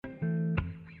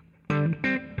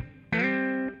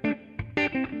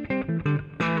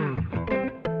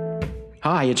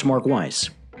Hi, it's Mark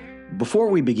Weiss. Before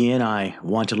we begin, I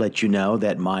want to let you know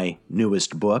that my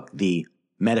newest book, The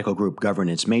Medical Group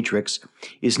Governance Matrix,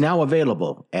 is now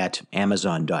available at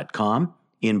Amazon.com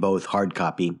in both hard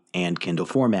copy and Kindle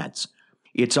formats.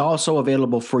 It's also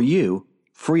available for you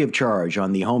free of charge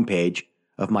on the homepage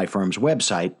of my firm's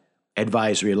website,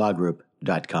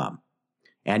 advisorylawgroup.com.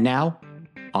 And now,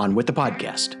 on with the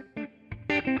podcast.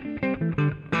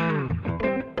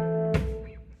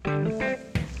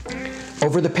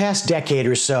 Over the past decade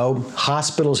or so,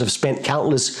 hospitals have spent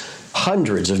countless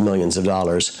hundreds of millions of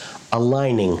dollars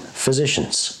aligning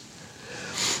physicians.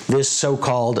 This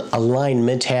so-called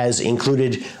alignment has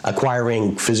included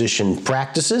acquiring physician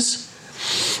practices,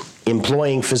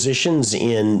 employing physicians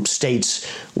in states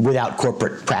without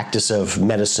corporate practice of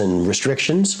medicine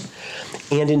restrictions,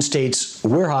 and in states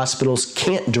where hospitals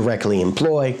can't directly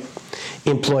employ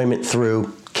employment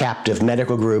through captive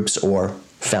medical groups or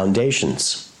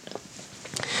foundations.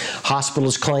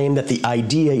 Hospitals claim that the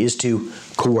idea is to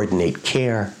coordinate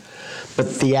care,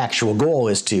 but the actual goal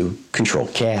is to control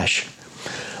cash.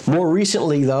 More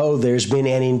recently, though, there's been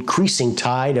an increasing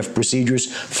tide of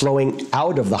procedures flowing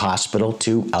out of the hospital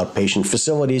to outpatient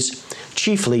facilities,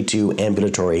 chiefly to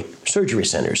ambulatory surgery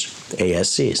centers,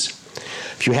 ASCs.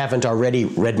 If you haven't already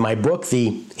read my book,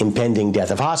 The Impending Death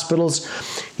of Hospitals,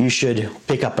 you should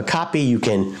pick up a copy. You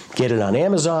can get it on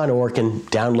Amazon or can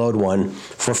download one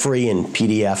for free in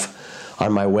PDF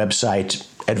on my website,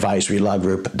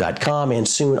 advisorylawgroup.com, and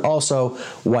soon also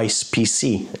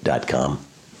WeissPC.com.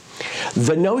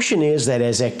 The notion is that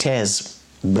as ECTES,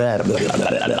 we're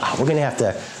going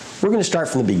to start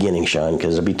from the beginning, Sean,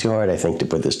 because it'll be too hard, I think, to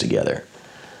put this together.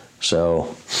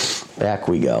 So back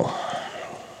we go.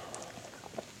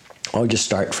 I'll just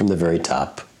start from the very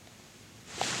top.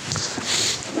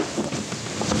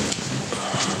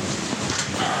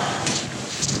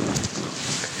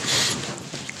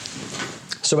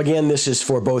 So again, this is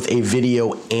for both a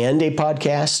video and a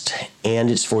podcast,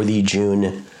 and it's for the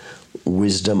June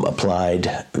Wisdom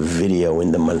Applied video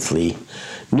in the monthly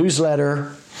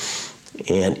newsletter,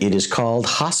 and it is called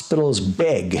Hospitals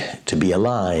Beg to be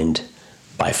Aligned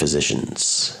by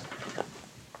Physicians.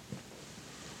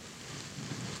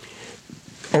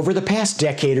 Over the past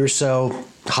decade or so,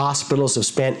 hospitals have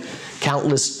spent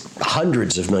countless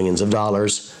hundreds of millions of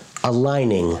dollars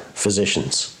aligning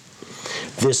physicians.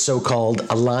 This so-called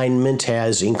alignment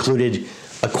has included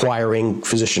acquiring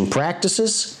physician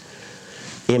practices,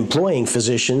 employing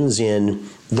physicians in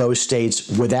those states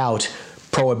without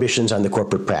prohibitions on the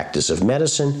corporate practice of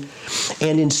medicine,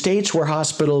 and in states where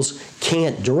hospitals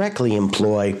can't directly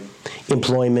employ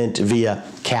employment via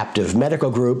captive medical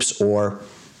groups or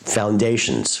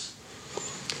foundations.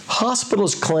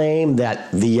 Hospitals claim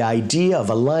that the idea of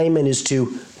alignment is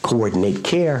to coordinate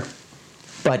care,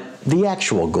 but the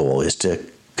actual goal is to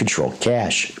control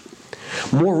cash.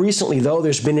 More recently, though,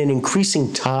 there's been an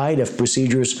increasing tide of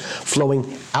procedures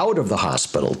flowing out of the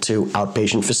hospital to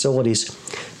outpatient facilities,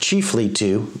 chiefly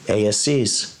to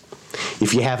ASCs.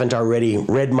 If you haven't already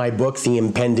read my book, The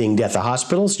Impending Death of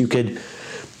Hospitals, you could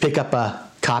pick up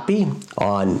a copy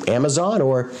on Amazon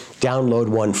or download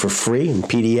one for free in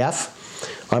PDF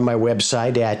on my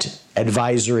website at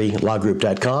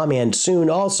advisorylawgroup.com and soon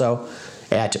also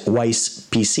at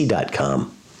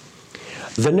WeissPC.com.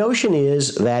 The notion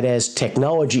is that as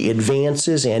technology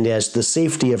advances and as the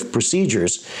safety of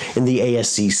procedures in the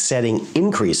ASC setting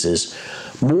increases,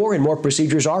 more and more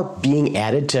procedures are being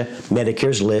added to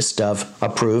Medicare's list of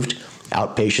approved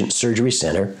outpatient surgery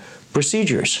center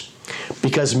procedures.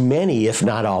 Because many, if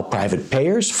not all, private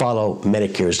payers follow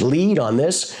Medicare's lead on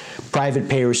this, private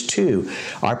payers, too,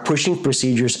 are pushing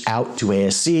procedures out to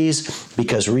ASCs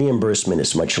because reimbursement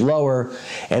is much lower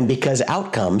and because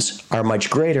outcomes are much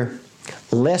greater.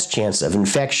 Less chance of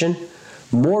infection,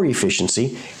 more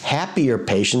efficiency, happier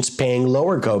patients paying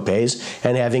lower copays,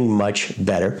 and having much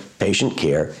better patient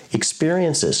care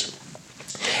experiences.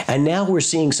 And now we're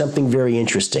seeing something very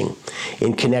interesting.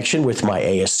 In connection with my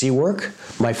ASC work,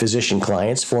 my physician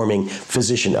clients forming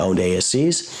physician-owned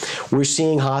ASCs, we're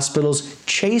seeing hospitals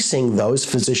chasing those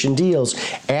physician deals,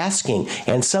 asking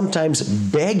and sometimes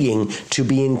begging to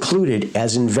be included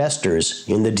as investors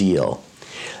in the deal.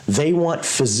 They want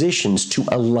physicians to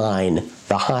align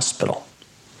the hospital.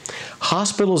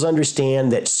 Hospitals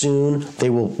understand that soon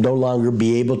they will no longer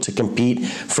be able to compete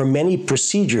for many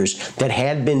procedures that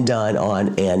had been done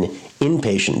on an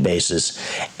inpatient basis,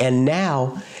 and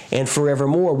now and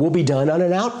forevermore will be done on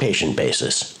an outpatient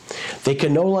basis. They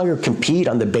can no longer compete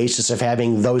on the basis of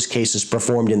having those cases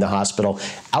performed in the hospital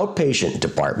outpatient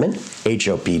department,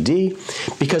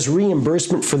 HOPD, because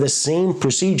reimbursement for the same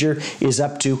procedure is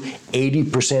up to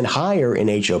 80% higher in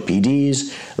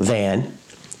HOPDs than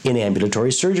in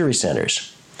ambulatory surgery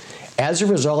centers. As a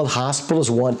result, hospitals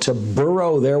want to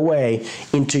burrow their way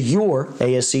into your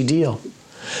ASC deal.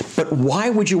 But why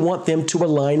would you want them to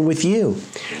align with you?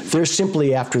 They're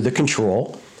simply after the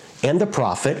control and the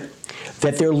profit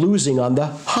that they're losing on the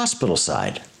hospital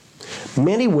side.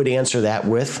 Many would answer that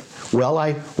with, well,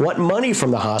 I want money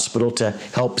from the hospital to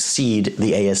help seed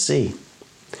the ASC.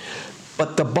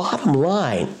 But the bottom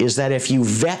line is that if you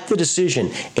vet the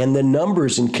decision and the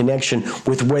numbers in connection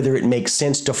with whether it makes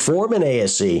sense to form an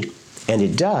ASC, and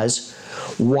it does,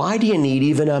 why do you need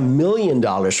even $1 million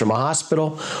from a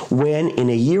hospital when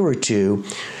in a year or two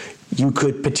you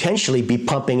could potentially be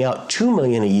pumping out $2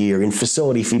 million a year in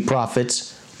facility fee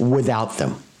profits without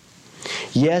them?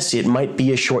 Yes, it might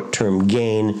be a short-term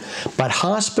gain, but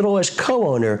hospital as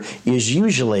co-owner is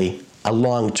usually a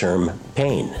long-term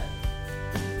pain.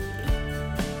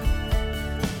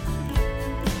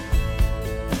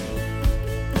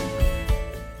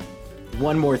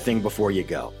 One more thing before you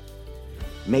go.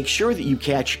 Make sure that you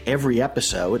catch every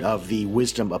episode of the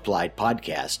Wisdom Applied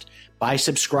podcast by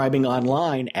subscribing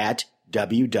online at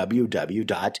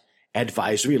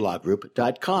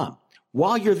www.advisorylawgroup.com.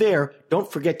 While you're there,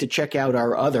 don't forget to check out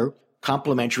our other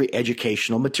complimentary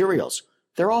educational materials.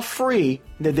 They're all free,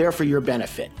 and they're there for your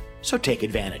benefit, so take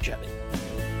advantage of it.